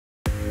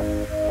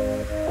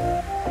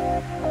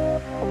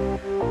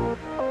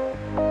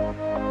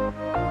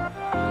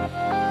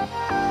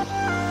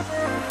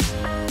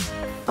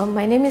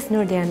My name is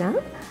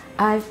Nurdiana.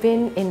 I've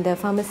been in the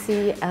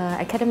pharmacy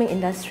academic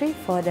industry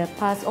for the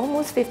past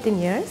almost 15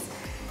 years,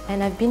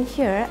 and I've been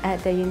here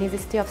at the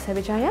University of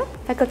Cyberjaya,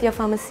 Faculty of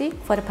Pharmacy,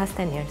 for the past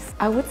 10 years.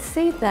 I would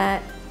say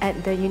that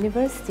at the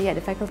university, at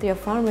the Faculty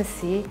of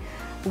Pharmacy,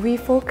 we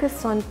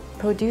focus on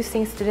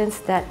producing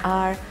students that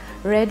are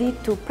ready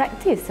to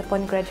practice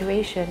upon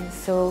graduation.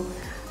 So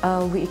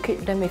we equip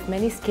them with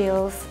many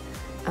skills,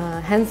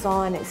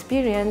 hands-on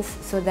experience,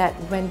 so that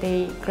when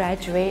they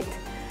graduate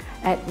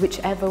at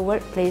whichever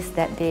workplace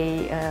that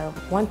they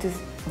want to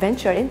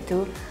venture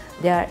into,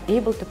 they are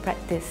able to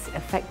practice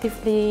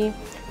effectively,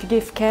 to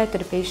give care to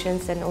the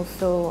patients and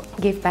also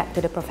give back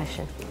to the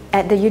profession.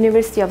 At the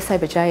University of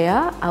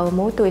Cyberjaya, our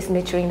motto is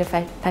nurturing the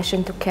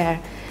passion to care.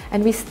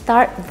 And we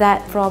start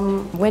that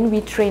from when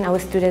we train our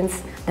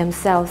students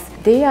themselves.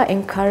 They are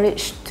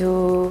encouraged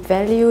to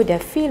value their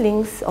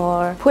feelings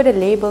or put a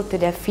label to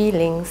their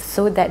feelings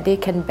so that they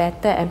can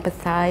better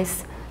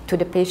empathize to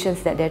the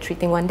patients that they're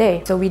treating one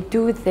day. So we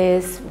do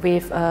this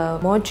with a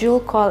module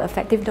called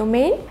Affective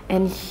Domain,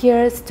 and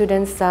here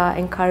students are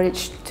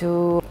encouraged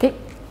to take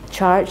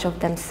charge of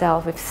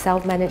themselves with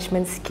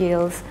self-management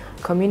skills,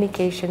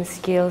 communication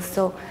skills.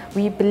 So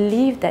we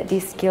believe that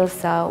these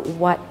skills are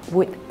what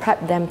would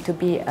prep them to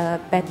be a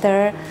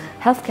better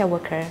healthcare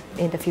worker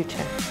in the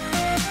future.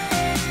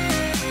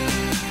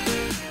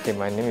 Okay,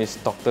 my name is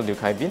Dr. Liu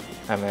Kai Bin.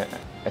 I'm an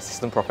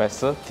assistant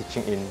professor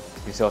teaching in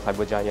University of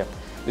Cyberjaya.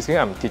 Basically,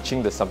 I'm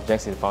teaching the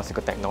subjects in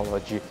pharmaceutical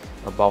technology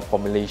about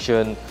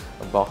formulation,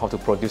 about how to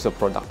produce a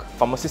product.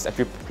 Pharmacists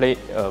actually play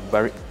a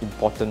very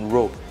important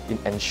role in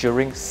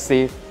ensuring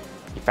safe,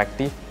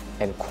 effective,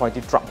 and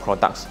quality drug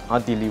products are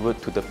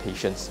delivered to the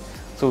patients.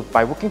 So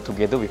by working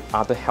together with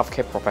other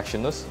healthcare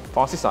professionals,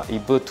 pharmacists are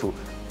able to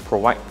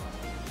provide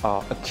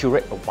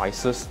accurate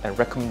advices and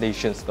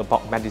recommendations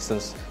about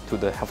medicines to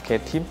the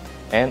healthcare team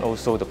and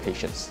also the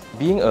patients.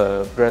 Being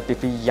a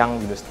relatively young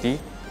university,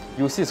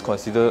 UC is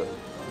considered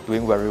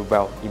doing very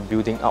well in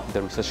building up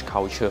the research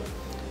culture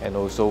and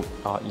also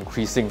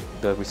increasing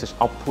the research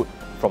output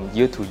from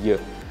year to year.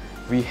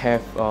 We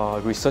have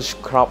research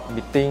club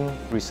meeting,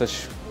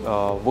 research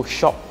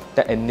workshop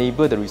that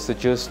enable the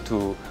researchers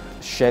to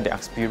share their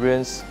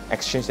experience,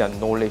 exchange their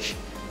knowledge.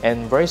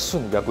 And very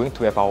soon we are going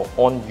to have our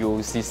own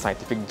UOC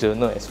scientific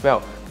journal as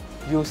well.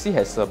 UOC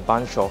has a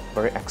bunch of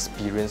very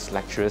experienced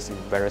lecturers in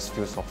various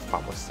fields of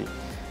pharmacy.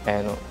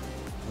 And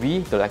we,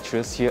 the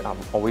lecturers here, are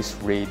always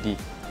ready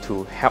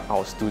to help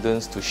our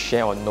students, to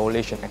share our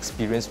knowledge and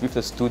experience with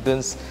the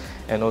students,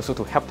 and also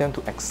to help them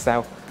to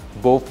excel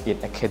both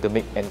in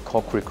academic and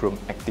core curriculum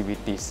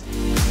activities.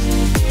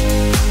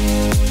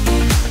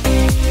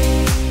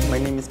 My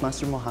name is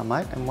Masri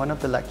Muhammad. I'm one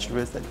of the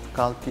lecturers at the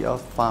Faculty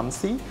of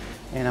Pharmacy,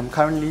 and I'm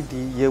currently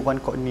the Year 1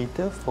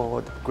 coordinator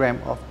for the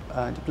program of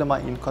Diploma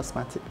in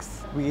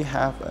Cosmetics. We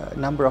have a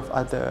number of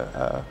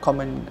other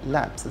common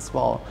labs as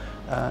well,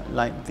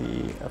 like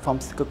the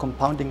pharmaceutical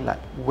compounding lab,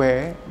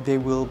 where they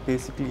will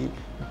basically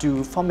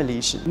do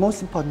formulation.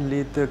 Most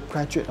importantly, the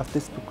graduate of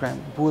this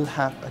program will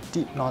have a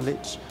deep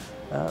knowledge,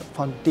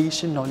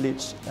 foundation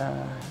knowledge,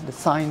 the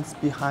science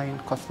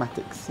behind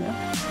cosmetics. Yeah?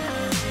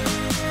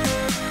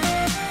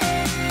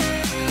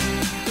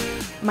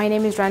 My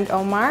name is Rand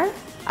Omar.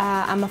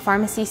 I'm a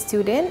pharmacy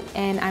student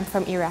and I'm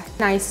from Iraq.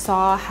 I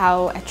saw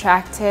how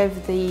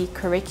attractive the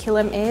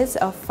curriculum is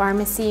of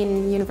pharmacy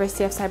in the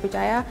University of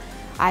Cyberjaya.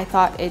 I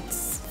thought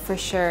it's for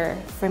sure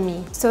for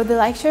me. So the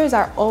lecturers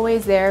are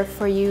always there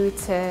for you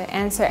to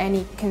answer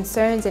any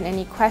concerns and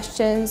any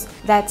questions.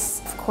 That's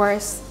of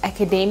course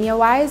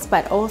academia-wise,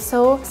 but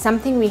also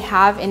something we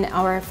have in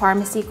our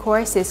pharmacy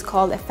course is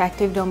called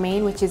Affective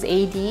Domain, which is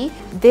AD.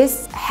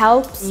 This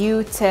helps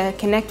you to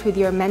connect with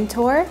your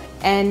mentor,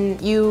 and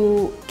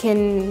you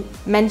can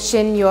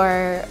mention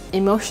your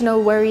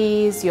emotional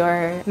worries,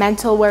 your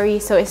mental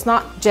worries. So it's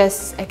not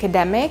just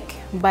academic,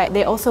 but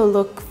they also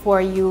look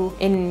for you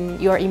in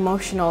your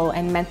emotional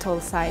and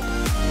mental side.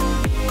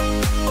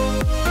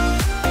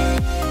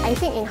 I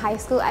think in high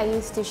school I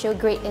used to show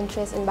great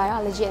interest in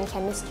biology and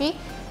chemistry.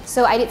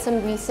 So I did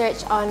some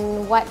research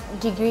on what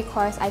degree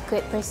course I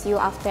could pursue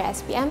after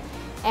SPM,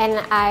 and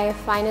I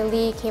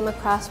finally came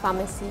across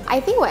pharmacy. I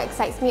think what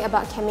excites me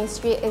about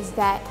chemistry is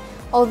that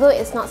although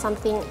it's not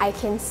something I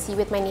can see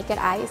with my naked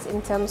eyes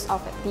in terms of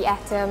the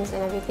atoms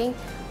and everything,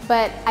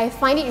 but I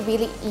find it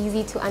really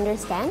easy to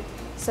understand.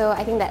 So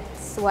I think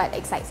that's what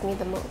excites me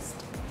the most.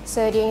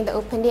 So during the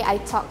open day, I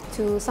talked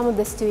to some of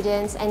the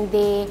students, and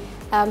they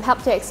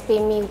helped to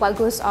explain me what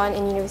goes on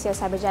in University of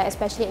Cyberjaya,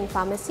 especially in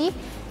pharmacy.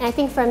 And I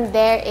think from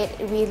there, it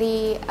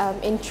really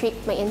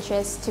intrigued my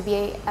interest to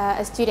be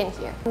a student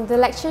here. The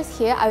lectures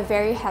here are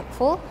very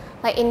helpful.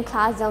 Like in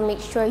class, they'll make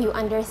sure you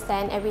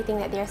understand everything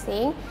that they're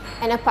saying.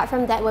 And apart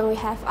from that, when we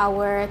have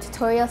our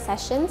tutorial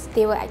sessions,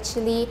 they will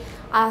actually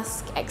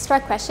ask extra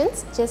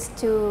questions just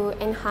to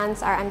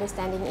enhance our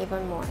understanding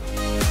even more.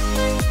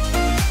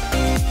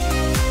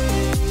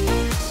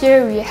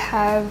 Here we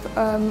have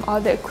all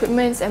the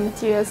equipments and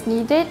materials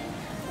needed.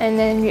 And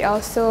then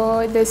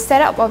the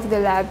setup of the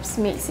labs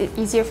makes it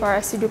easier for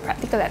us to do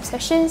practical lab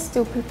sessions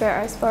to prepare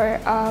us for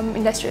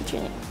industrial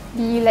training.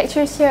 The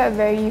lecturers here are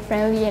very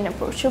friendly and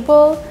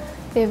approachable.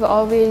 They've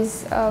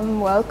always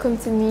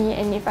welcomed me,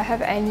 and if I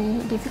have any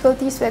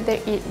difficulties, whether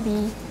it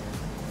be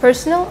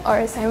personal or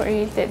assignment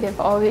related, they've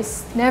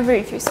always never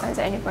refused to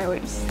answer any of my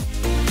worries.